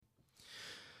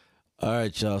All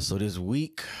right, y'all. So this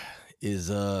week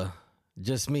is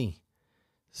just me.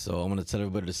 So I'm gonna tell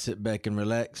everybody to sit back and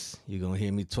relax. You're gonna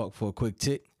hear me talk for a quick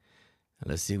tick, and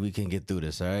let's see if we can get through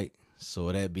this. All right. So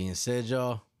with that being said,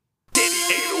 y'all.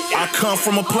 I come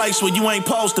from a place where you ain't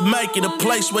supposed to make it. A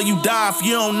place where you die if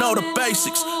you don't know the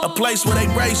basics. A place where they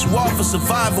race you off for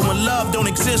survival when love don't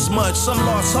exist much. Some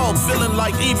lost hope, feeling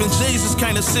like even Jesus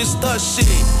can't assist us. Shit.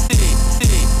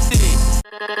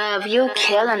 Love, you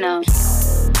killing them.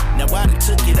 Now I done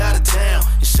took it out of town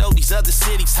and showed these other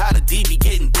cities how the D be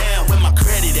getting down. Where my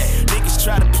credit at? Niggas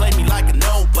try to play me like a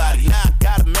nobody. Now I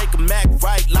gotta make them act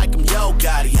right like I'm Yo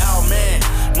Gotti. Oh man,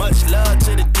 much love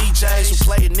to the DJs who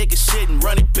play a nigga shit and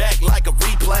run it back like a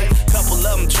replay. Couple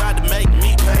of them tried to make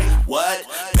me pay. What?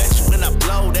 Bet you when I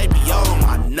blow, they be all on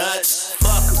my nuts.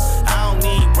 Fuck 'em, I don't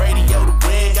need radio to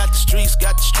win. Got the streets,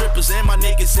 got the strippers, and my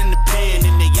niggas in the pen.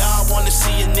 And they all wanna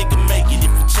see a nigga make it.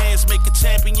 If a chance make a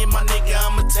champion, my nigga,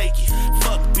 I'ma take it.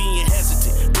 Fuck being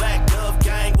hesitant. Black Dove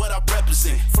gang, what I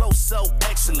represent. Flow so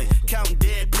excellent, counting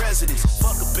dead presidents.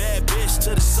 Fuck a bad bitch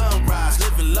to the sunrise,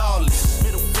 living lawless.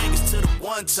 Middle fingers to the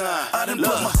one time. I done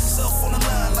put myself on the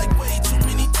line like way too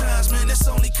many times, man. That's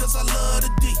only cause I love the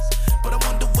D. But I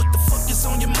wonder what the fuck is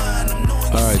on your mind. I'm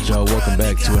knowing. All right, y'all. Welcome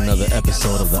back to another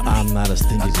episode of the I'm Not as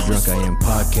Stingy as Drunk I Am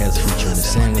podcast featuring the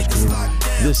Sandwich Crew.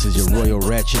 This is your Royal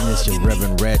Ratchetness, your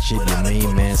Reverend Ratchet, your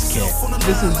main man's cat.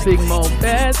 This is Big Mo,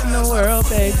 best in the world,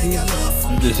 baby.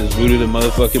 This is Voodoo the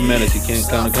motherfucking menace. You can't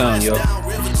count a clown, yo. All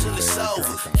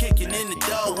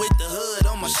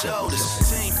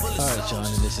right, y'all,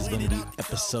 and this is going to be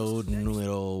episode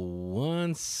numero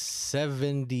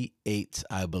 178,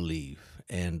 I believe.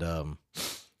 And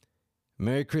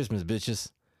Merry Christmas,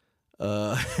 bitches.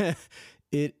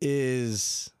 It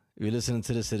is, if you're listening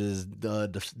to this, it is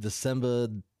December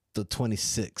the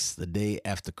 26th, the day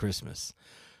after Christmas.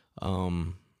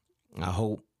 I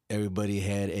hope everybody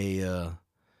had a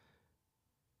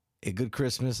good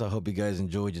Christmas. I hope you guys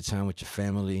enjoyed your time with your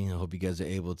family. I hope you guys are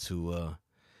able to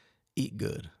eat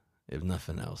good, if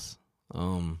nothing else.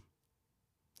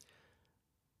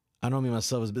 I know me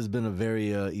myself, it's been a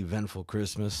very eventful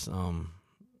Christmas.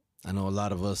 I know a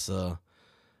lot of us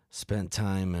spent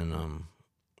time and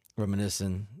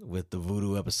reminiscing with the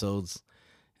Voodoo episodes,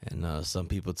 and some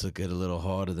people took it a little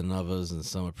harder than others, and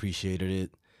some appreciated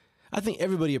it. I think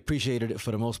everybody appreciated it for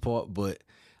the most part, but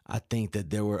I think that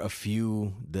there were a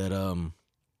few that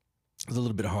was a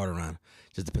little bit harder on,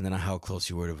 just depending on how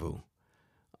close you were to Voo.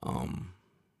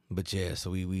 But yeah, so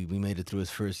we made it through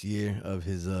his first year of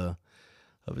his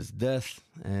death,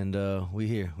 and we're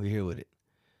here with it.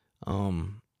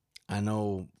 I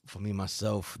know for me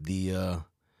myself, the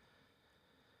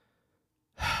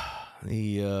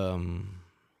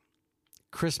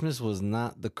Christmas was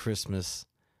not the Christmas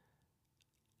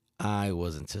I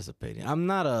was anticipating. I'm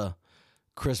not a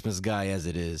Christmas guy as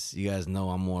it is. You guys know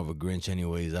I'm more of a Grinch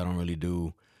anyways. I don't really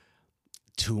do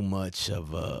too much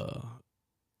of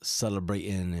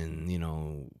celebrating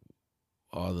and,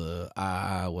 all the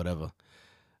whatever.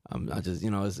 I just,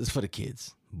 it's for the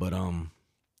kids. But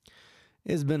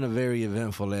it's been a very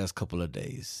eventful last couple of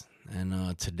days.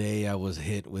 And today I was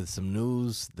hit with some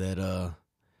news that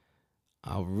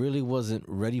I really wasn't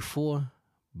ready for.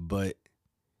 But,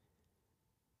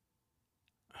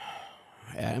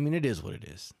 I mean, it is what it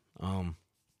is.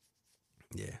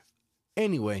 Yeah.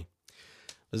 Anyway,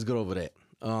 let's get over that.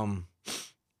 I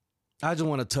just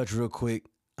want to touch real quick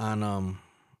on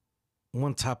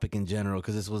one topic in general,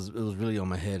 because it was really on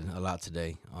my head a lot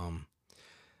today.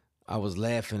 I was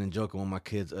laughing and joking with my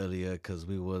kids earlier because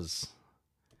we was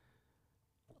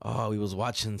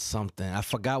watching something. I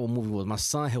forgot what movie it was. My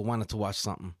son had wanted to watch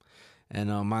something, and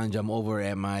mind you, I'm over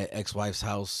at my ex-wife's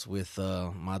house with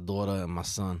my daughter and my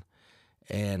son,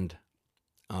 and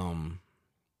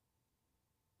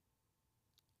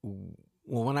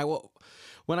when I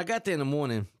got there in the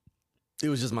morning, it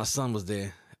was just my son was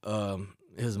there.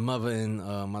 His mother and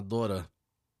my daughter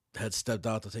had stepped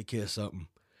out to take care of something.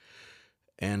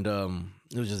 And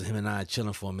it was just him and I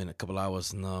chilling for a minute, a couple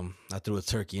hours. And I threw a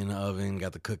turkey in the oven,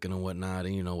 got the cooking and whatnot,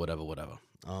 and, whatever.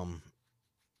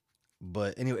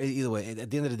 But anyway, either way, at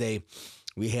the end of the day,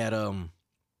 we had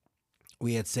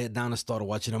sat down and started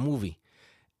watching a movie.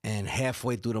 And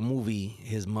halfway through the movie,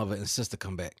 his mother and sister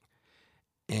come back.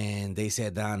 And they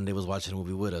sat down and they was watching a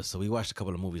movie with us. So we watched a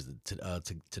couple of movies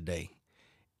today.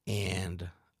 And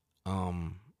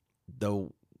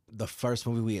the first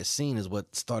movie we had seen is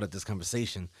what started this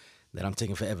conversation that I'm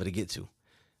taking forever to get to.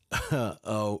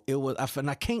 It was,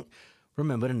 I can't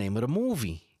remember the name of the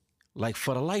movie, like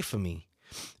for the life of me.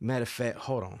 Matter of fact,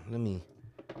 hold on, let me.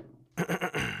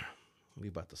 We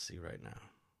about to see right now.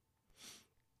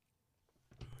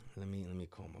 Let me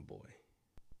call my boy.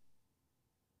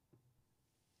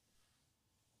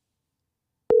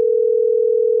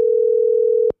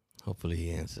 Hopefully he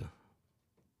answer.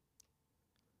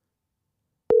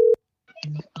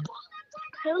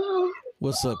 Hello.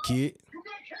 What's up, kid?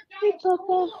 Hey,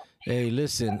 Papa. Hey,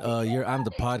 listen, you're on the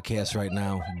podcast right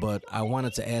now, but I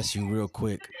wanted to ask you real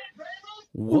quick.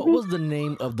 What was the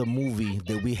name of the movie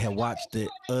that we had watched it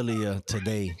earlier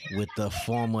today with the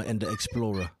farmer and the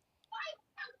explorer?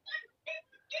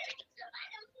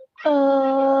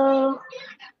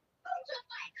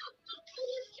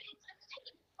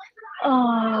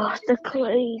 The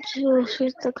Clades.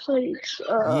 Who's the Clades?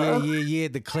 Yeah,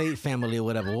 the Clay family or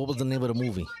whatever. What was the name of the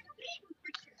movie?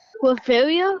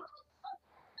 Bavaria?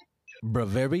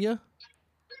 Bavaria?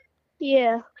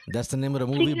 Yeah. That's the name of the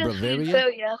movie, Bavaria?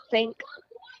 Bavaria, I think.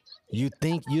 You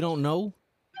think you don't know?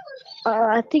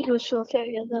 I think it was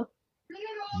Bavaria, though.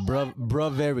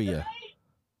 Bavaria.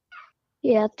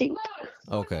 Yeah, I think.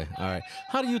 Okay, all right.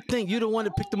 How do you think? You're the one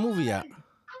that picked the movie out.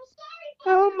 I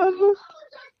don't remember.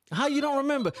 How you don't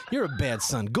remember? You're a bad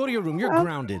son. Go to your room. You're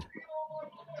grounded.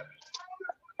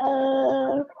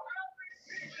 I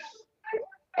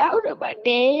don't know my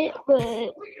dad,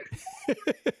 but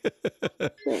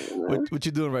What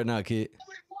you doing right now, kid?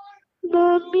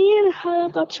 me and her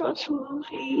about to watch a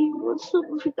movie. Once the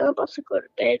movie done, I'm about to go to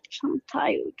bed because I'm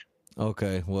tired.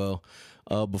 Okay, well,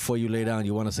 before you lay down,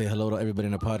 you want to say hello to everybody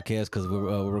in the podcast because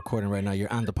we're recording right now.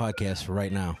 You're on the podcast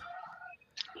right now.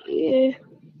 Yeah.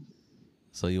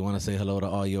 So you want to say hello to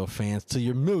all your fans, to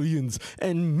your millions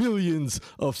and millions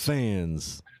of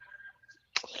fans.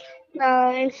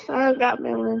 Nice. I don't got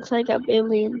millions. I got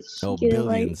billions. Oh, Get it right.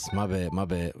 billions. My bad.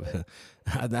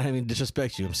 I didn't even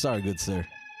disrespect you. I'm sorry, good sir.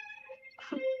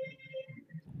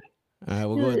 All right,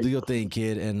 well, go ahead and do your thing,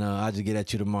 kid, and I'll just get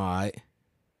at you tomorrow,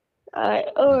 all right?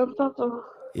 Papa.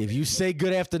 If you say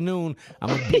good afternoon, I'm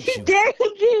going to beat you. Dang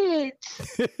it!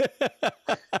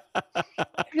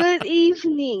 Good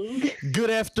evening. Good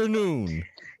afternoon.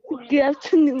 Good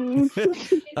afternoon.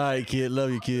 All right, kid.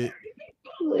 Love you, kid.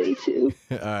 Love you too.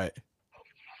 All right.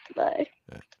 Bye.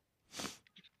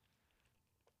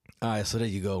 All right, so there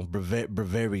you go.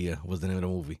 Bavaria was the name of the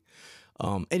movie.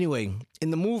 Anyway,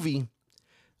 in the movie,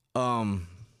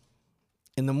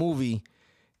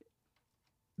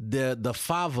 the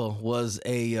father was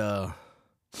an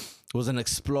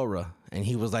explorer, and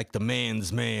he was like the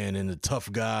man's man and the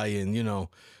tough guy, and you know,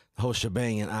 the whole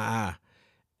shebang.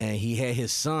 And he had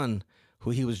his son, who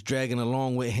he was dragging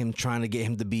along with him, trying to get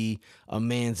him to be a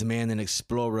man's man and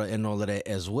explorer and all of that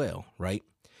as well, right?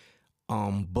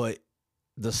 But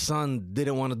the son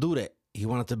didn't want to do that. He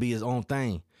wanted to be his own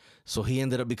thing. So he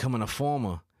ended up becoming a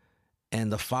farmer,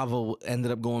 and the father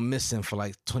ended up going missing for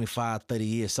like 25, 30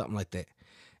 years, something like that.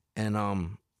 And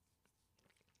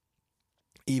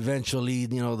eventually,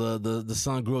 you know, the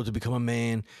son grew up to become a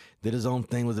man, did his own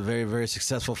thing, was a very, very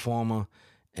successful farmer,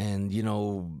 and, you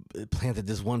know, planted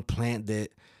this one plant that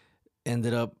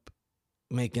ended up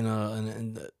making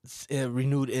a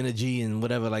renewed energy and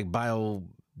whatever, like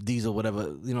biodiesel,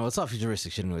 whatever. You know, it's all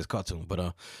futuristic shit anyway, it's cartoon.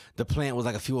 But the plant was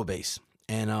like a fuel base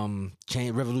and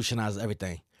revolutionized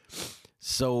everything.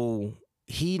 So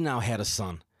he now had a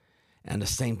son. And the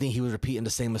same thing, he was repeating the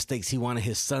same mistakes. He wanted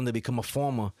his son to become a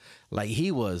farmer like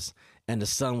he was, and the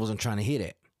son wasn't trying to hear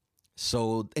that.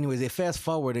 So anyways, they fast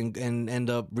forward and end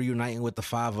up reuniting with the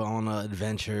father on an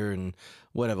adventure and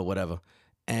whatever.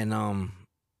 And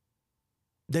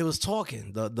they was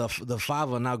talking. The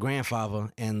father, now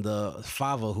grandfather, and the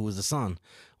father, who was the son,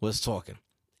 was talking.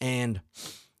 And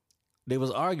they was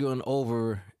arguing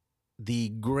over the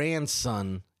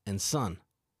grandson and son.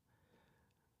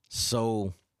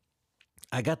 So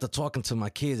I got to talking to my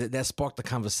kids. That sparked the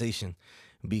conversation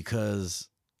because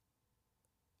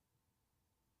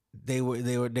they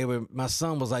were. My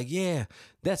son was like, "Yeah,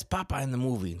 that's Papa in the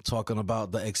movie talking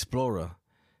about the explorer,"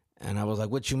 and I was like,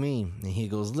 "What you mean?" And he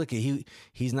goes, "Look,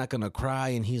 he's not gonna cry,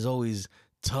 and he's always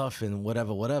tough and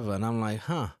whatever." And I'm like,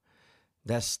 "Huh,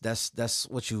 that's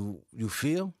what you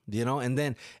feel, you know?" And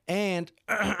then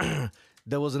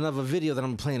there was another video that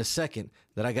I'm playing in a second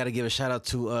that I got to give a shout out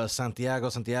to Santiago.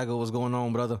 Santiago, what's going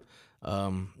on, brother?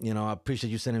 You know, I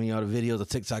appreciate you sending me all the videos, the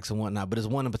TikToks and whatnot. But there's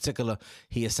one in particular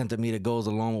he has sent to me that goes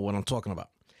along with what I'm talking about.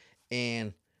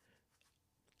 And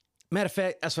matter of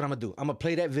fact, that's what I'm gonna do. I'm gonna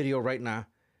play that video right now.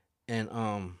 And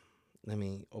let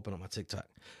me open up my TikTok.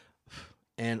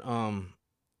 And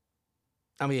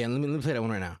let me play that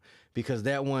one right now, because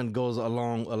that one goes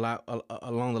along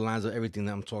the lines of everything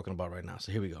that I'm talking about right now.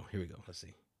 So here we go. Let's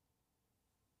see.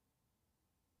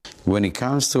 When it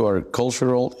comes to our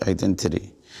cultural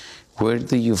identity, where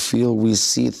do you feel we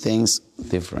see things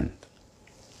different?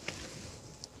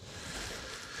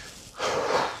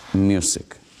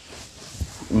 Music.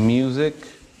 Music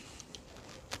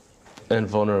and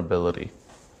vulnerability.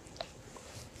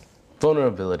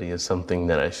 Vulnerability is something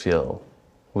that I feel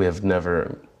we have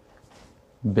never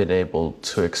been able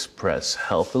to express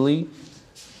healthily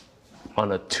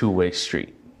on a two-way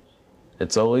street.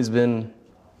 It's always been,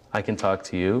 I can talk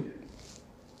to you.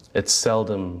 It's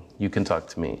seldom you can talk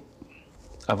to me.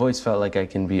 I've always felt like I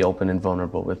can be open and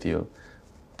vulnerable with you,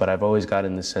 but I've always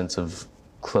gotten the sense of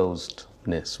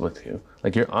closedness with you.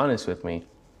 Like, you're honest with me.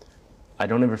 I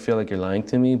don't ever feel like you're lying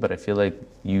to me, but I feel like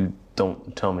you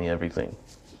don't tell me everything.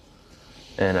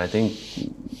 And I think,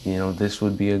 this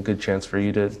would be a good chance for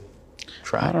you to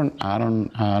try. I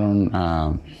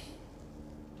don't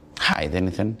hide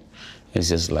anything. It's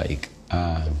just like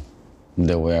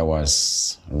the way I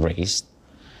was raised.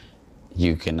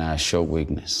 You cannot show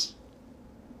weakness.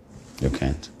 You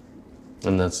can't.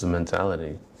 And that's the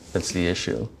mentality. That's the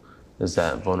issue, is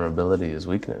that vulnerability is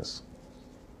weakness.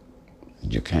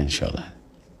 You can't show that.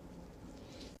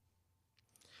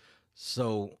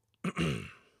 So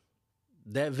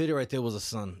that video right there was the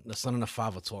son and the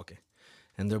father talking,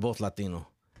 and they're both Latino.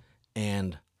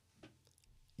 And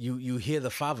you hear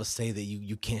the father say that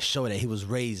you can't show that he was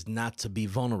raised not to be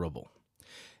vulnerable.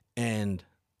 And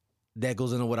that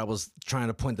goes into what I was trying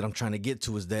to point that I'm trying to get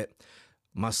to, is that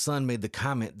my son made the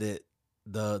comment that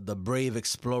the brave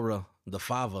explorer, the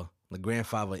father, the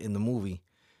grandfather in the movie,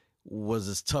 was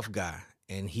this tough guy.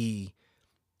 And he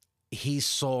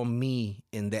saw me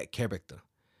in that character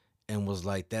and was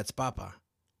like, that's Papa.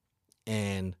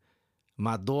 And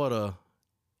my daughter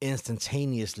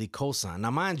instantaneously co-signed.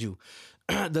 Now, mind you,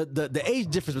 the age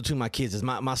difference between my kids is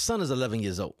my son is 11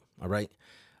 years old, all right?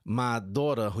 My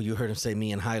daughter, who you heard him say,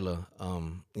 me and Hyla,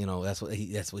 that's what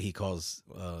he calls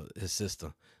his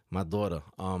sister, my daughter.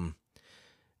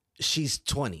 She's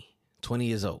 20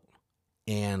 years old.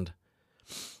 And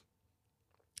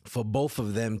for both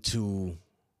of them to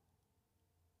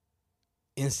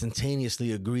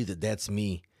instantaneously agree that that's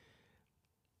me,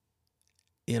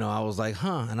 I was like,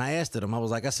 huh? And I asked them,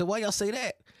 I said, why y'all say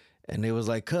that? And they was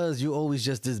like, cause you always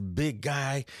just this big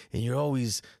guy and you're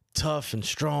always tough and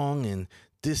strong and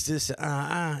this,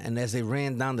 and as they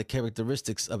ran down the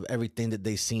characteristics of everything that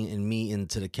they seen in me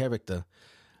into the character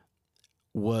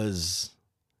was,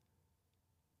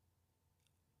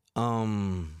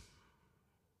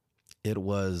 it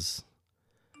was,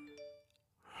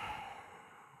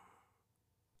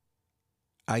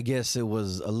 I guess it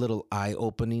was a little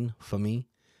eye-opening for me.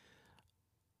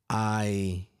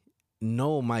 I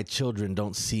know my children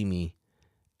don't see me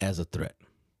as a threat,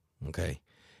 okay?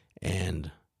 And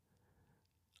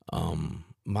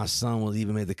my son was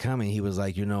even made the comment, he was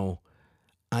like,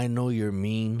 I know you're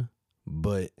mean,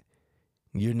 but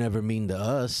you're never mean to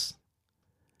us.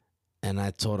 And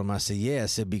I told him, I said, yeah, I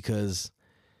said, because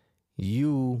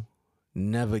you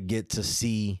never get to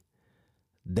see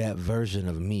that version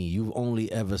of me. You've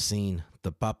only ever seen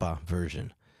the Papa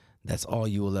version. That's all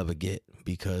you will ever get,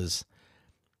 because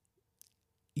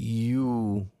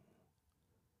you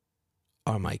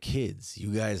are my kids.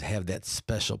 You guys have that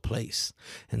special place.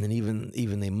 And then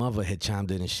even their mother had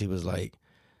chimed in and she was like,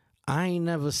 I ain't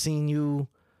never seen you,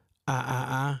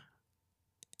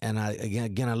 And I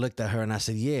again I looked at her and I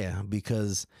said, yeah,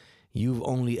 because you've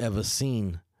only ever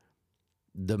seen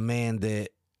the man that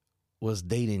was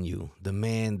dating you, the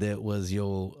man that was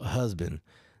your husband,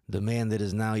 the man that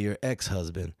is now your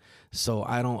ex-husband. So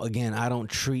I don't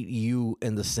treat you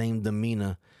in the same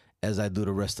demeanor as I do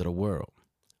the rest of the world.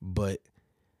 But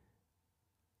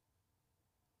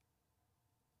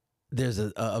there's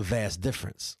a vast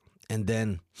difference. And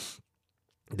then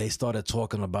they started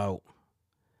talking about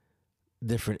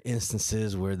different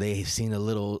instances where they seen a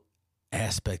little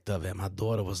aspect of it. My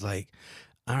daughter was like,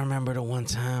 I remember the one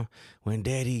time when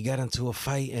Daddy got into a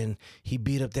fight and he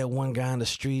beat up that one guy on the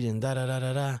street and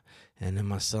da-da-da-da-da. And then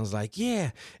my son's like,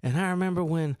 yeah. And I remember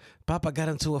when Papa got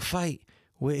into a fight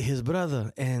with his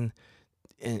brother and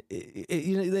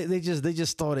they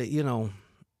just started,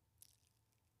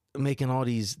 making all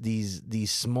these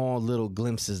small little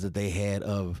glimpses that they had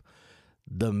of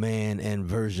the man and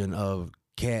version of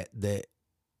Cat that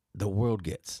the world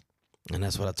gets. And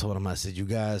that's what I told him. I said, you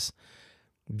guys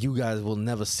will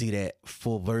never see that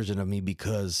full version of me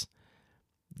because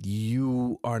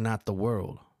you are not the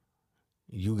world.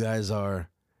 You guys are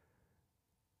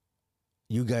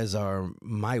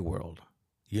my world,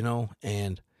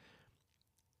 and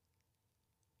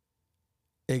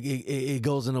it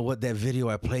goes into what that video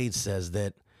I played says,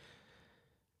 that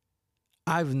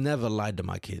I've never lied to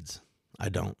my kids. I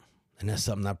don't. And that's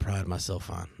something I pride myself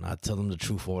on. I tell them the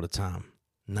truth all the time.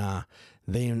 Nah,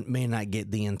 they may not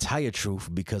get the entire truth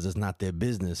because it's not their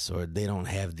business or they don't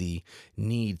have the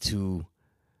need to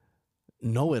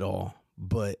know it all.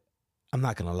 But I'm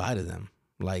not gonna lie to them.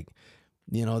 Like,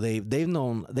 you know, they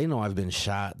know I've been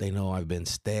shot. They know I've been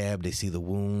stabbed. They see the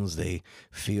wounds. They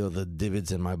feel the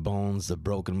divots in my bones, the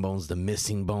broken bones, the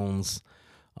missing bones.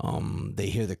 They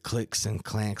hear the clicks and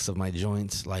clanks of my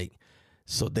joints. Like,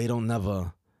 so they don't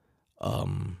never.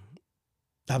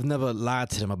 I've never lied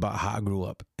to them about how I grew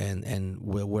up and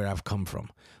where I've come from,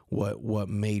 what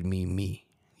made me me,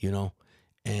 you know,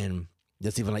 and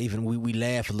that's even we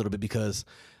laugh a little bit because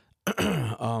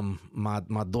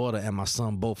my daughter and my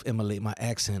son both emulate my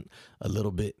accent a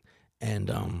little bit,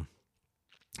 and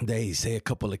they say a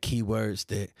couple of key words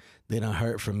that they done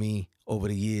heard from me over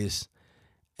the years,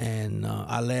 and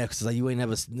I laugh because like, you ain't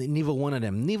never, neither one of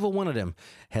them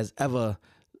has ever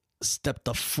stepped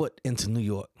a foot into New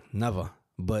York, never.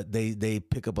 But they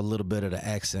pick up a little bit of the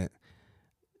accent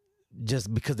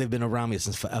just because they've been around me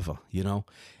since forever, you know?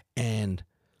 And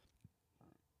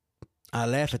I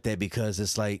laugh at that because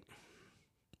it's like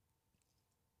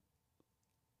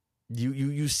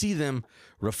you see them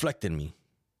reflecting me,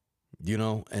 you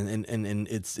know, and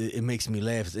it makes me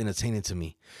laugh. It's entertaining to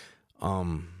me.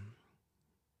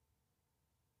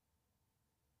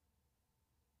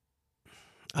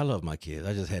 I love my kids.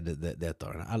 I just had that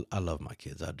thought. I love my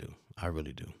kids. I do. I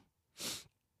really do.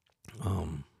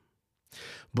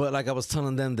 But like I was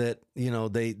telling them that, you know,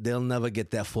 they'll never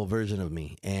get that full version of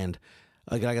me. And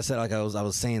like I said, like I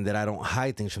was saying that I don't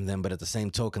hide things from them, but at the same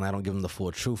token, I don't give them the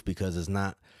full truth because it's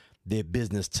not their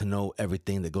business to know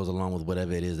everything that goes along with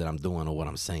whatever it is that I'm doing or what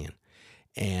I'm saying.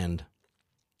 And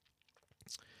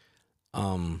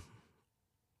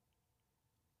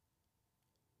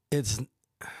it's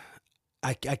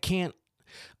I can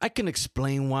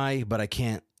explain why, but I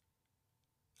can't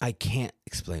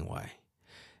explain why.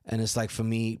 And it's like, for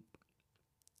me,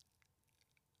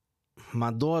 my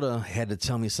daughter had to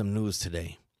tell me some news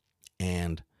today,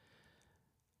 and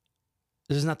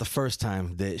this is not the first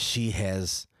time that she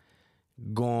has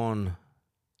gone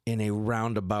in a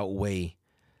roundabout way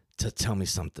to tell me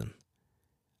something.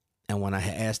 And when I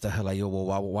had asked her, like, yo,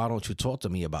 well, why don't you talk to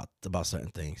me about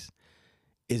certain things?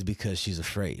 It's because she's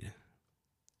afraid.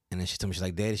 And then she told me, she's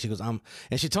like, Daddy, she goes, and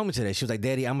she told me today, she was like,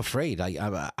 Daddy, I'm afraid.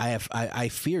 I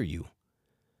fear you.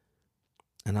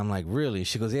 And I'm like, really?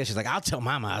 She goes, yeah. She's like, I'll tell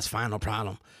Mama, it's fine, no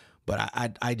problem. But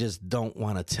I just don't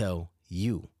want to tell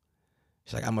you.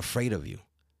 She's like, I'm afraid of you.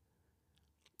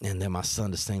 And then my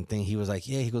son, the same thing. He was like,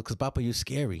 yeah, he goes, because Papa, you're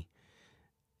scary.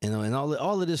 You know, and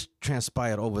all of this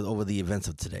transpired over the events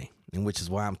of today, and which is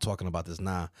why I'm talking about this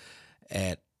now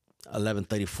at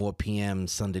 11:34 p.m.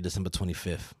 Sunday, December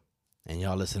 25th. And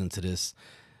y'all listening to this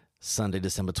Sunday,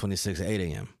 December 26th at 8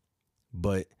 a.m.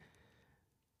 But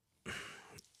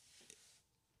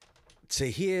to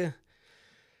hear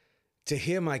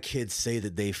my kids say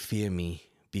that they fear me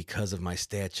because of my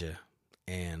stature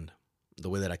and the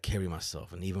way that I carry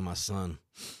myself, and even my son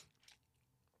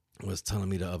was telling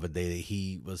me the other day that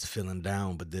he was feeling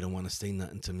down but didn't want to say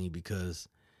nothing to me because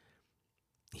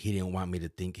he didn't want me to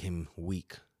think him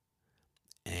weak.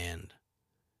 And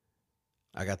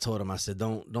like I told him, I said,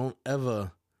 don't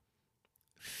ever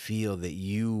feel that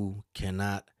you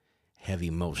cannot have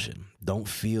emotion. Don't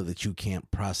feel that you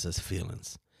can't process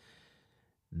feelings.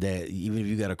 That even if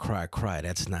you got to cry,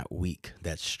 that's not weak.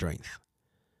 That's strength.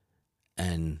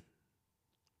 And,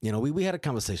 you know, we had a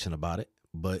conversation about it,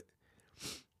 but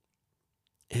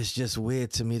it's just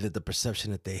weird to me that the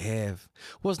perception that they have,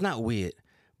 well, it's not weird,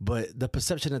 but the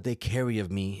perception that they carry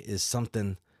of me is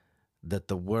something that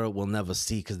the world will never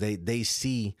see, because they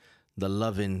see the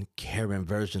loving, caring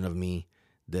version of me,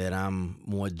 that I'm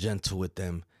more gentle with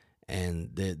them,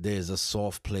 and there's a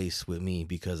soft place with me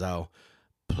because I'll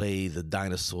play the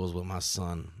dinosaurs with my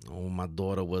son. When my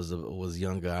daughter was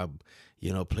younger, I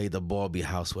played the Barbie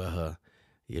house with her.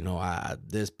 You know,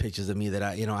 there's pictures of me that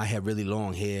I had really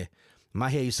long hair. My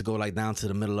hair used to go like down to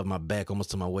the middle of my back,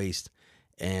 almost to my waist,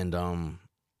 and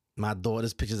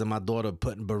there's pictures of my daughter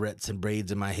putting barrettes and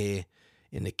braids in my hair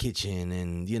in the kitchen,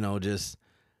 and, you know, just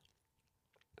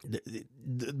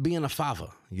being a father,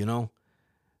 you know?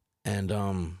 And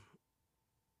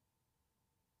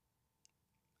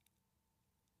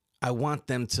I want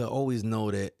them to always know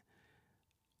that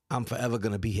I'm forever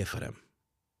going to be here for them.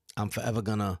 I'm forever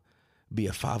going to be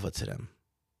a father to them.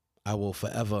 I will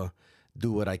forever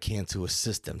do what I can to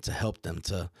assist them, to help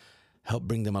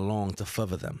bring them along, to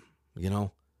further them, you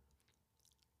know?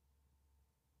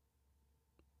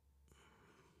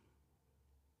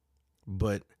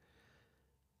 But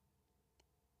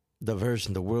the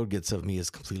version the world gets of me is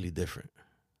completely different.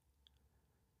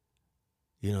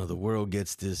 You know, the world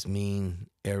gets this mean,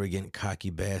 arrogant, cocky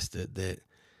bastard that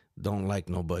don't like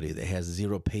nobody, that has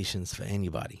zero patience for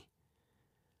anybody.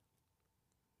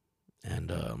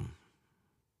 And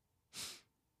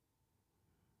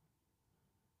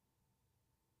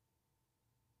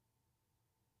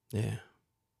yeah.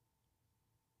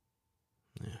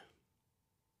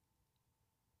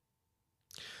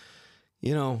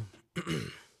 You know,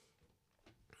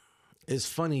 it's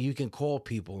funny, you can call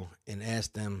people and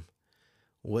ask them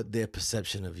what their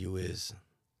perception of you is.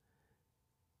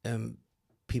 And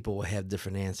people will have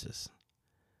different answers.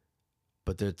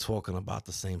 But they're talking about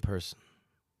the same person,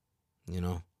 you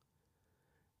know?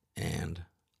 And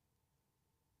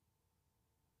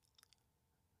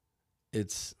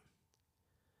it's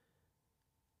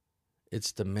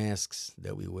the masks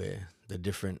that we wear, the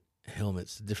different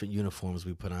helmets, the different uniforms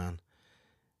we put on,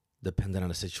 depending on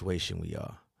the situation we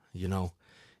are. You know,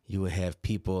 you would have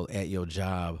people at your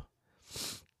job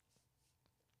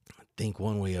think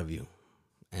one way of you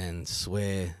and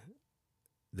swear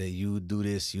that you do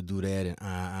this, you do that,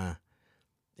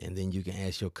 and then you can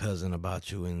ask your cousin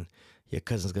about you, and your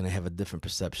cousin's gonna have a different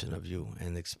perception of you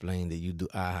and explain that you do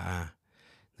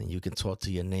Then you can talk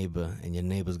to your neighbor, and your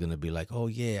neighbor's gonna be like, "Oh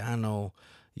yeah, I know,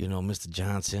 you know, Mr.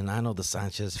 Johnson, I know the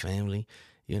Sanchez family,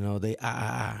 you know, they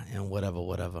and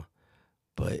whatever."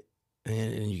 But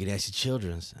and you can ask your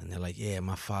children's, and they're like, "Yeah,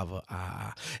 my father,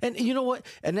 And you know what?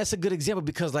 And that's a good example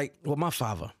because, like, well, my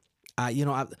father,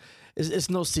 it's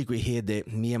no secret here that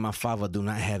me and my father do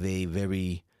not have a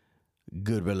very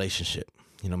good relationship.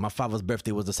 You know, my father's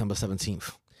birthday was December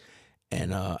 17th,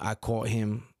 and I called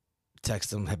him,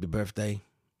 texted him, "Happy birthday."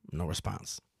 No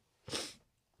response.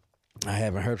 I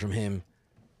haven't heard from him.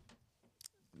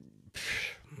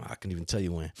 I can't even tell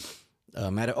you when. I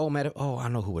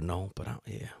know who would know, but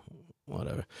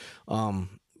whatever.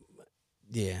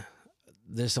 Yeah,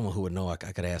 there's someone who would know. I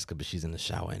could ask her, but she's in the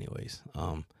shower anyways.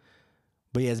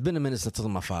 But yeah, it's been a minute since I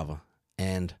told my father,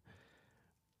 and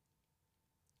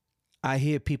I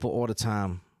hear people all the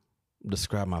time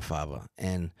describe my father,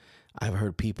 and I've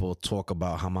heard people talk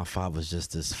about how my father's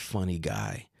just this funny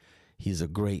guy. He's a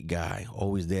great guy,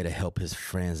 always there to help his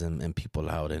friends and people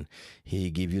out, and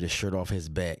he'd give you the shirt off his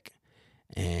back,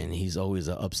 and he's always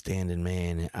an upstanding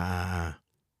man,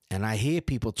 and I hear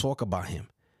people talk about him.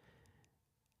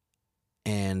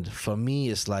 And for me,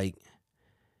 it's like,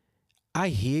 I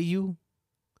hear you,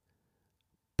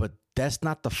 but that's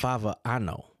not the father I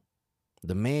know.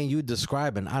 The man you're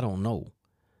describing, I don't know.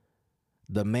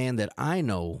 The man that I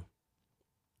know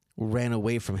ran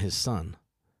away from his son.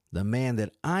 The man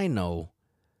that I know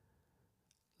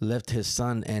left his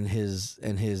son and his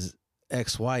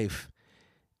ex-wife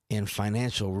in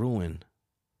financial ruin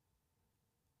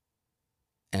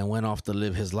and went off to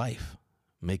live his life,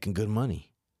 making good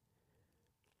money.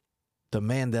 The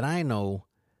man that I know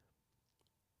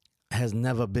has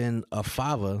never been a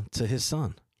father to his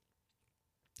son.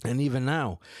 And even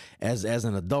now, as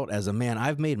an adult, as a man,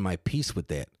 I've made my peace with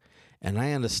that. And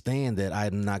I understand that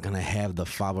I'm not going to have the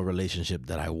father relationship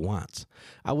that I want.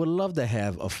 I would love to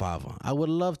have a father. I would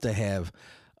love to have,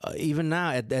 even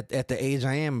now at the age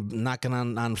I am, knocking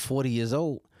on 40 years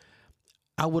old,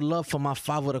 I would love for my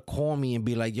father to call me and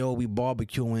be like, "Yo, we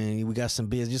barbecuing, we got some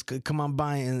beers. Just come on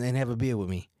by and have a beer with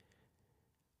me."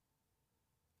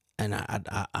 And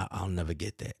I'll never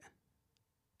get that.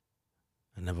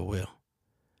 I never will.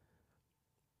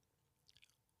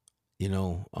 You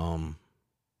know,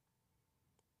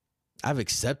 I've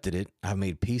accepted it. I've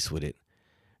made peace with it.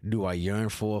 Do I yearn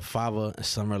for a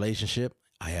father-son relationship?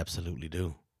 I absolutely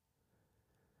do.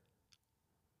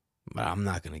 But I'm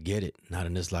not going to get it. Not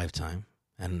in this lifetime.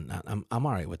 And I'm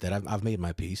all right with that. I've made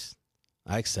my peace.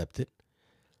 I accept it.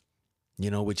 You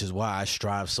know, which is why I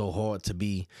strive so hard to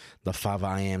be the father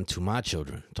I am to my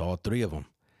children, to all three of them.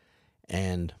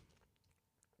 And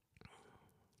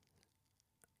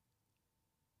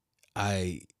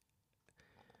I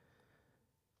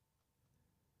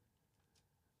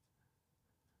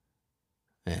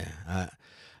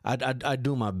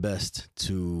do my best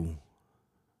to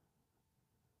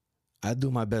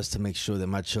make sure that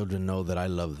my children know that I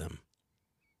love them,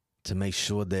 to make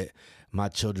sure that my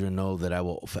children know that I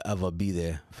will forever be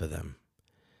there for them,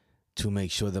 to make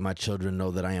sure that my children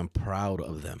know that I am proud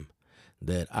of them,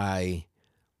 that I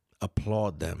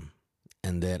applaud them,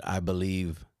 and that I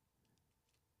believe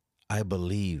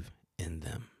in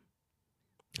them.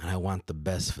 And I want the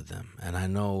best for them. And I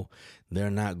know they're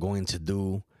not going to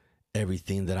do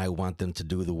everything that I want them to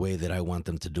do the way that I want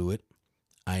them to do it.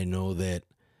 I know that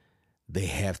they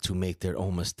have to make their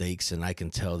own mistakes, and I can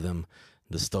tell them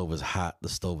the stove is hot, the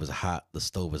stove is hot, the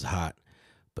stove is hot,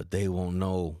 but they won't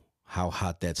know how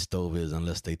hot that stove is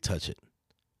unless they touch it.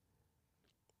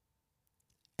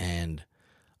 And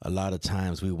a lot of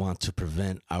times we want to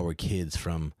prevent our kids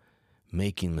from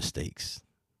making mistakes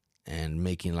and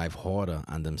making life harder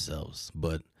on themselves.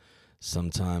 But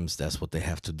sometimes that's what they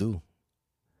have to do.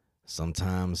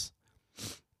 Sometimes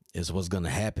it's what's going to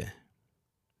happen.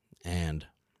 And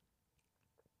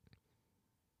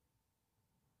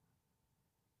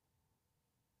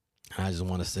I just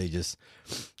want to say, just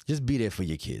be there for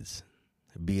your kids.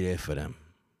 Be there for them.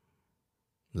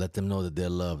 Let them know that they're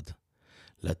loved.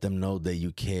 Let them know that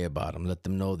you care about them. Let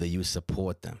them know that you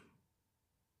support them.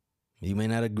 You may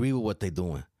not agree with what they're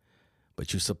doing,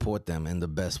 but you support them in the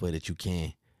best way that you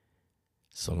can,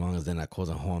 so long as they're not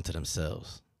causing harm to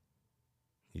themselves.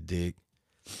 You dig?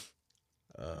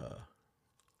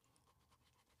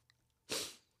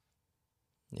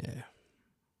 Yeah.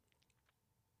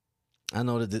 I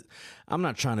know that I'm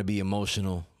not trying to be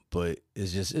emotional, but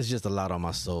it's just a lot on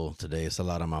my soul today. It's a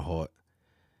lot on my heart.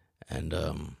 And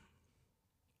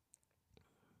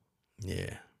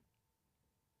yeah.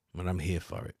 But I'm here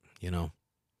for it, you know.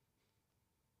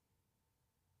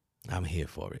 I'm here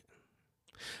for it.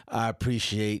 I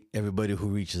appreciate everybody who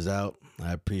reaches out.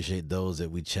 I appreciate those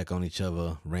that we check on each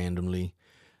other randomly.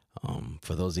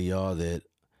 For those of y'all that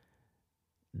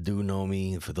do know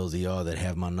me, for those of y'all that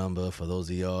have my number, for those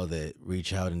of y'all that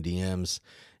reach out in DMs,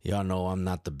 y'all know I'm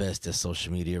not the best at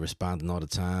social media, responding all the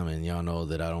time, and y'all know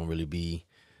that I don't really be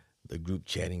the group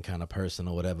chatting kind of person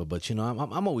or whatever. But you know,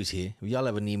 I'm always here. If y'all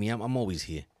ever need me, I'm always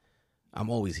here. I'm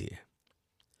always here.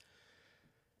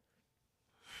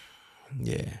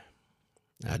 Yeah.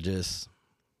 I just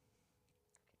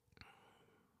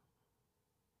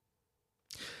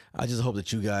hope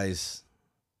that you guys,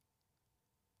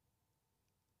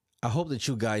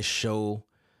 show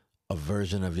a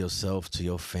version of yourself to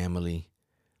your family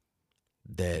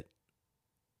that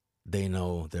they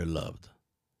know they're loved,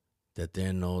 that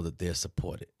they know that they're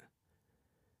supported.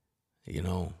 You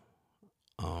know,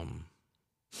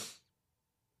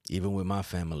 even with my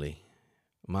family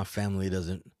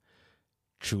doesn't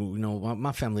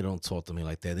my family don't talk to me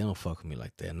like that. They don't fuck with me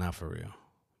like that, not for real.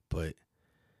 But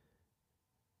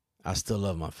I still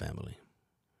love my family.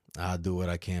 I'll do what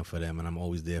I can for them, and I'm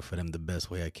always there for them the best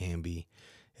way I can be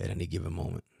at any given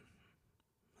moment.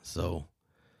 So,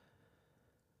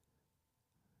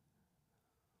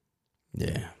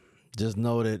 yeah, just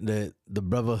know that the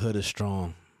brotherhood is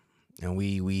strong, and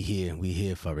we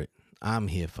here for it. I'm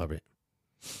here for it.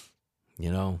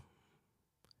 You know?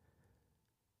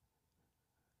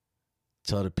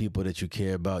 Tell the people that you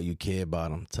care about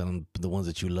them. Tell them the ones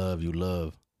that you love, you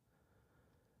love.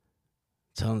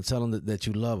 Tell them that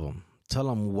you love them. Tell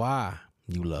them why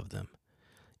you love them.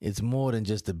 It's more than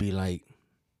just to be like,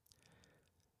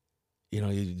 you know,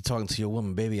 you're talking to your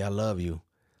woman, baby, I love you.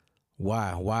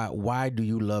 Why? Why do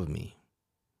you love me?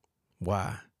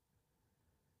 Why?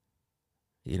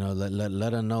 You know,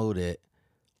 let her know that.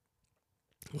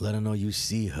 Let her know you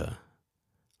see her.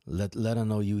 Let her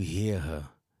know you hear her.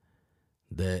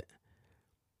 That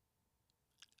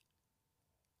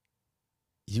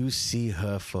you see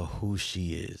her for who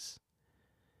she is.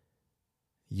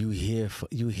 You hear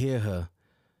her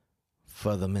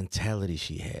for the mentality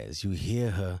she has. You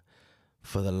hear her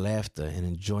for the laughter and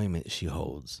enjoyment she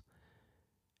holds.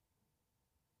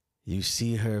 You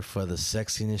see her for the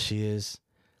sexiness she is.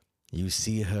 You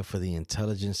see her for the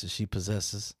intelligence that she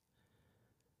possesses.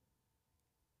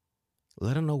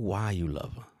 Let her know why you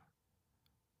love her.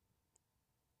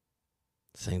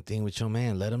 Same thing with your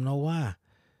man. Let him know why.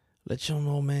 Let your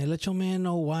man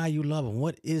know why you love him.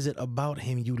 What is it about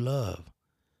him you love?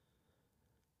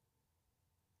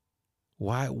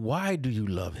 Why do you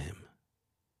love him?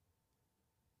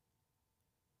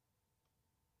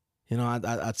 You know,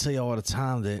 I tell you all the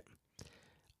time that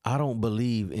I don't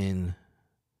believe in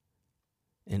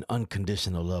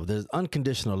unconditional love.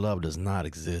 Unconditional love does not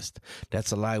exist.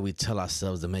 That's a lie we tell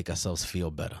ourselves to make ourselves feel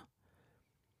better.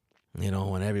 You know,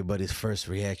 when everybody's first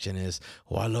reaction is,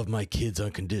 oh, I love my kids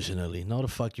unconditionally. No, the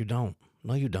fuck you don't.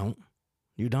 No, you don't.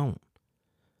 You don't.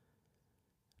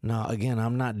 Now, again,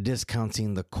 I'm not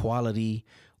discounting the quality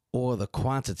or the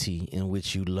quantity in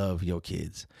which you love your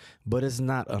kids, but it's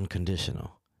not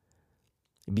unconditional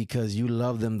because you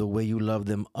love them the way you love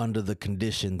them under the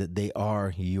condition that they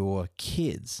are your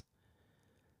kids.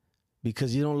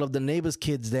 Because you don't love the neighbor's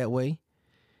kids that way.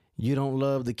 You don't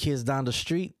love the kids down the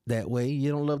street that way. You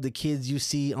don't love the kids you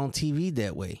see on TV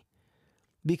that way.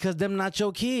 Because them not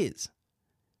your kids.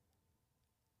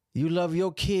 You love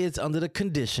your kids under the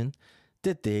condition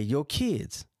that they're your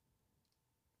kids.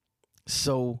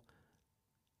 So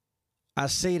I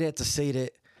say that to say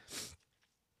that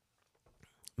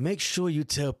make sure you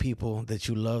tell people that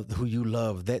you love, who you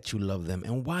love, that you love them,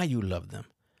 and why you love them.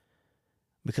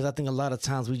 Because I think a lot of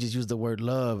times we just use the word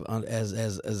love as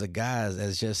a guys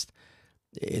as just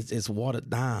it's watered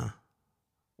down.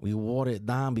 We water it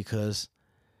down because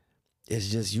it's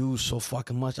just used so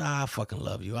fucking much. I fucking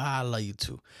love you. I love you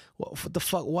too. Well, what the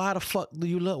fuck? Why the fuck do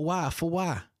you love? Why? For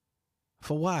why?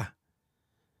 For why?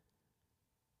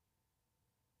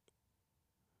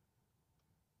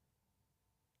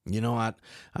 You know, I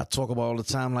talk about all the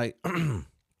time, like,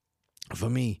 for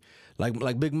me,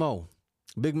 like Big Mo.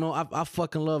 Big Mo, I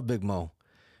fucking love Big Mo.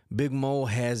 Big Mo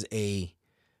has a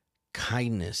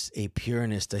kindness, a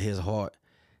pureness to his heart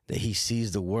that he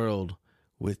sees the world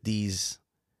with these,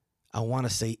 I want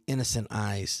to say innocent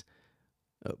eyes,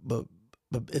 but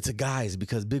it's a guy's,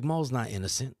 because Big Mo's not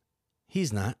innocent.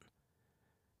 He's not.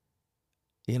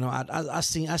 You know, I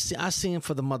see him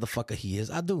for the motherfucker he is.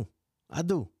 I do.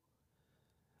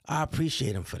 I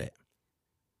appreciate him for that.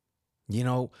 You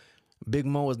know, Big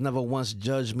Mo has never once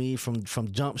judged me from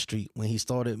Jump Street when we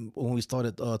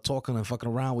started talking and fucking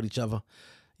around with each other.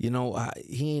 You know,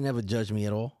 he ain't never judged me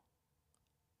at all.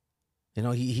 You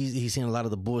know, he's seen a lot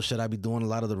of the bullshit I be doing, a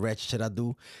lot of the ratchet shit I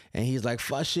do, and he's like,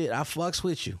 "Fuck shit, I fucks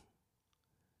with you,"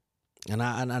 and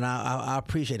I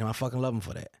appreciate him. I fucking love him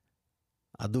for that.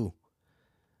 I do.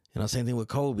 You know, same thing with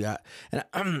Kobe.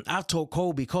 I've told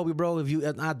Kobe, bro, if you,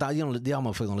 y'all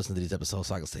motherfuckers gonna listen to these episodes,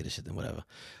 so I can say this shit and whatever.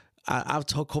 I've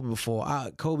told Kobe before.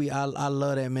 Kobe, I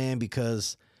love that man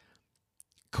because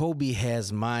Kobe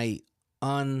has my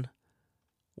unwavering,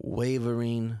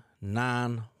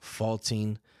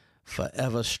 non-faulting,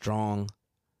 forever strong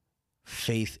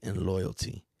faith and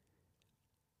loyalty.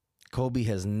 Kobe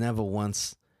has never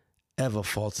once ever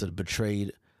faltered,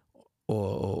 betrayed,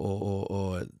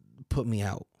 or put me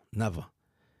out. Never.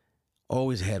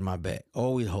 Always had my back.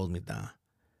 Always holds me down.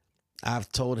 I've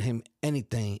told him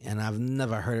anything, and I've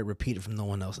never heard it repeated from no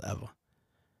one else ever.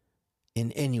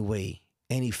 In any way,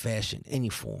 any fashion, any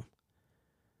form.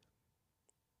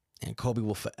 And Kobe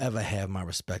will forever have my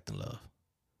respect and love.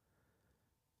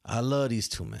 I love these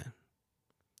two, man.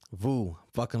 Vu,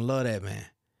 fucking love that man.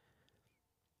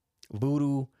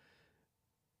 Voodoo.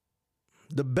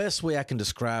 The best way I can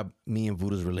describe me and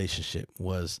Voodoo's relationship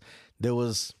was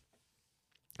there's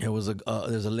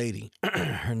a lady.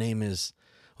 Her name is,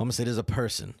 I'm gonna say there's a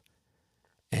person,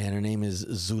 and her name is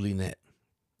Zulinet,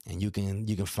 and you can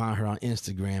find her on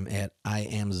Instagram at I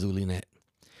am Zulinet.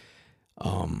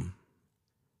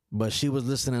 But she was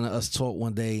listening to us talk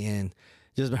one day, and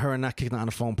just her and I kicked on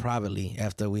the phone privately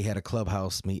after we had a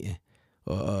clubhouse meeting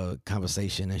or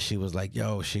conversation, and she was like,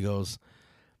 "Yo," she goes,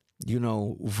 "You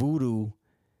know, Voodoo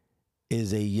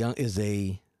is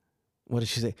what did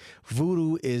she say?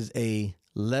 Voodoo is a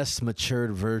less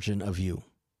matured version of you."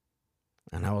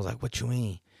 And I was like, "What you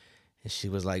mean?" And she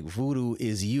was like, "Voodoo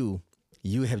is you.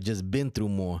 You have just been through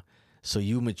more. So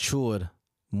you matured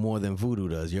more than Voodoo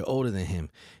does. You're older than him.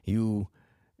 You've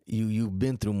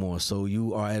been through more. So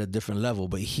you are at a different level,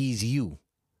 but he's you."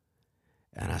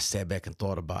 And I sat back and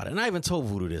thought about it. And I even told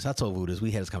Voodoo this. I told Voodoo this.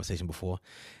 We had this conversation before.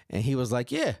 And he was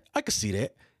like, "Yeah, I could see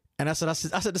that." And I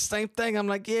said the same thing. I'm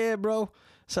like, "Yeah, bro." I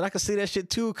said, "I could see that shit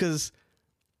too, because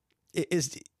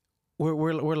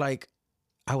we're like,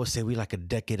 I would say we like a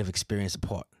decade of experience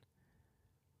apart.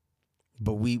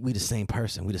 But we the same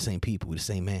person. We the same people. We the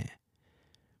same man.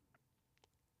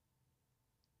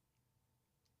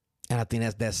 And I think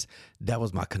that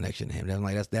was my connection to him. I'm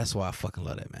like, that's why I fucking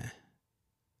love that man.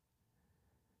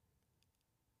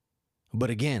 But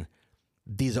again,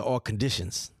 these are all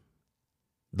conditions.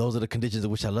 Those are the conditions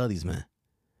in which I love these men.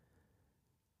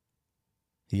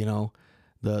 You know,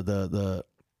 the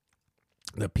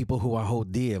people who I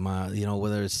hold dear,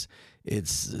 whether it's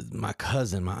my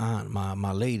cousin, my aunt,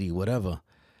 my lady, whatever.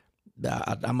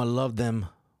 I'm gonna love them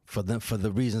for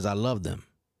the reasons I love them,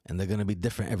 and they're gonna be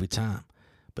different every time.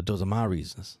 But those are my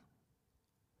reasons.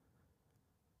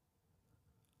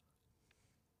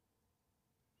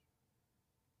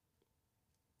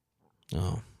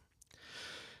 Oh.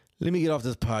 Let me get off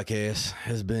this podcast.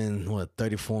 It's been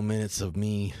 34 minutes of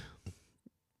me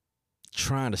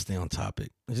trying to stay on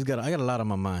topic. I got a lot on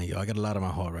my mind, yo. I got a lot on my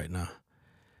heart right now.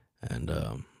 And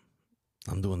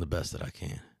I'm doing the best that I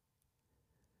can.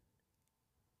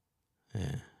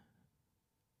 Yeah.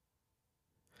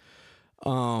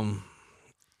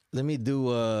 Let me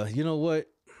do you know what?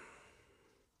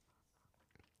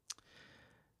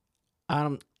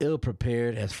 I'm ill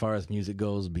prepared as far as music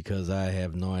goes because I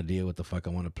have no idea what the fuck I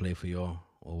want to play for y'all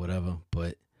or whatever,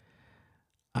 but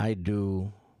I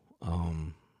do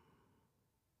want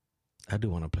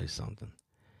to play something.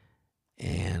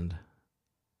 And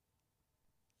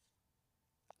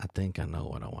I think I know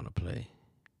what I want to play.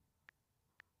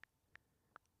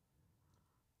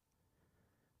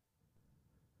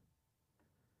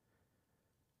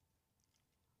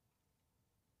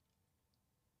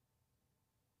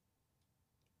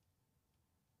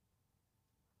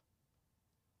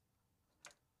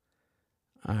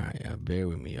 All right, y'all, bear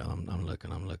with me, y'all. I'm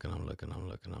looking. I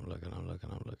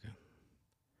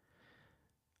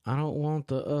don't want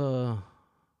the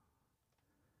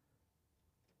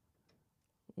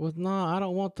I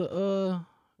don't want the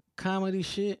comedy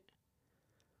shit.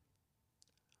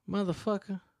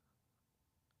 Motherfucker.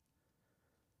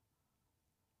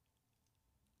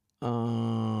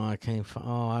 I can't find.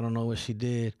 Oh, I don't know what she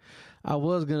did. I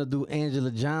was gonna do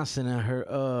Angela Johnson and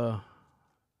her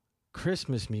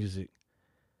Christmas music,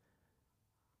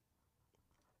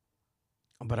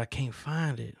 but I can't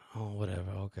find it. Oh,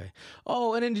 whatever. Okay.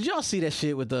 Oh, and then did y'all see that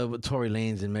shit with Tory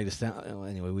Lanez and Meg Thee Stallion?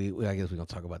 Anyway, we I guess we're gonna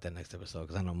talk about that next episode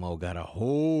because I know Mo got a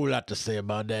whole lot to say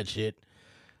about that shit.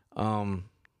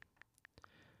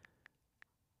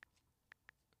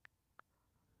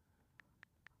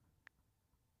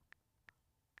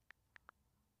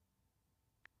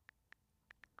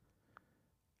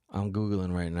 I'm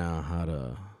Googling right now how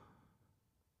to.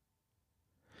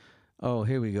 Oh,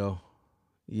 here we go.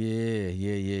 Yeah.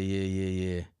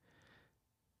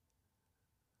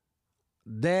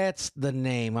 That's the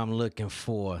name I'm looking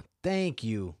for. Thank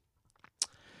you.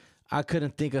 I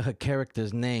couldn't think of her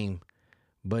character's name,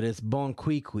 but it's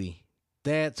Bonquiqui.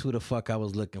 That's who the fuck I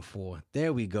was looking for.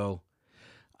 There we go.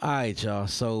 All right, y'all.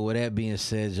 So with that being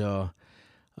said, y'all,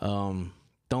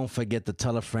 don't forget to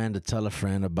tell a friend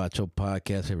about your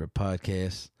podcast, favorite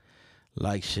podcast.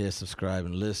 Like, share, subscribe,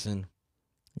 and listen.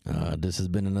 This has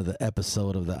been another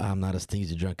episode of the I'm Not as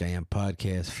Stingy Drunk I Am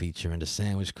podcast featuring the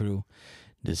Sandwich Crew.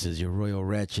 This is your Royal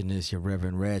Ratchetness, your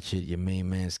Reverend Ratchet, your main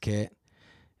man's cat.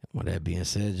 With that being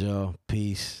said, y'all,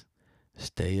 peace.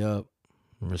 Stay up.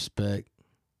 Respect.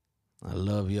 I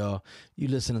love y'all. You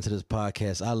listening to this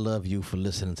podcast, I love you for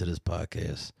listening to this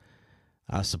podcast.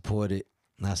 I support it,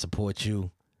 and I support you,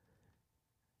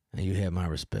 and you have my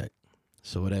respect.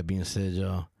 So with that being said,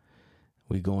 y'all,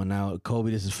 we going out. Kobe,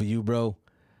 this is for you, bro.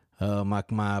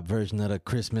 My version of the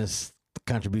Christmas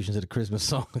contribution to the Christmas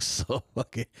song. So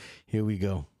okay, here we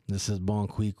go. This is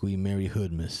Bonquiqui, Merry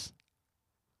Hoodmas.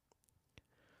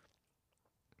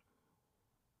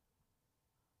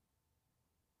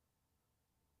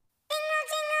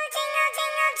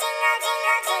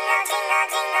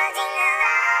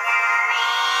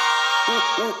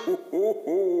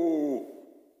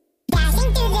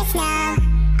 Dashing through the snow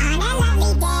on a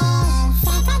lovely day,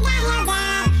 Santa got held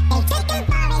up. They took him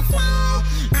for a sleigh.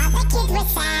 All the kids were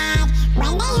sad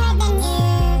when they heard the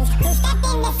news. Who stepped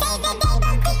in to save the day?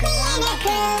 Bonquiqui and her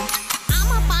crew.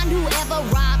 I'ma find whoever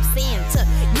robbed Santa.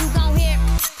 You gon' hear,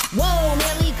 whoa,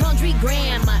 Nelly Country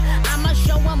Grandma. I'ma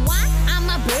show 'em why I'm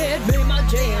a bread, be my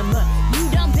jam. You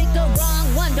done picked the wrong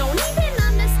one, don't even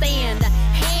understand.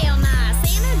 Hell nah,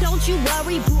 Santa, don't you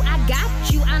worry, boo, I got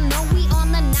you. I know we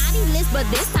on the naughty list, but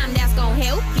this time that's gon'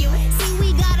 help you. See,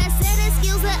 we got a set of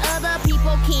skills that other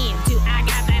people can't do. I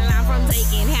got that line from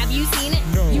Taken, have you seen it?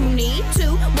 No. You need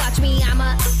to, watch me, I'm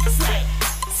a slay.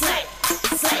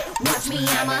 Watch me,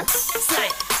 I'm a slay.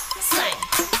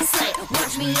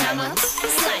 Watch me, I'm a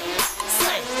slay.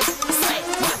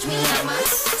 Watch me, I'm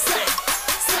a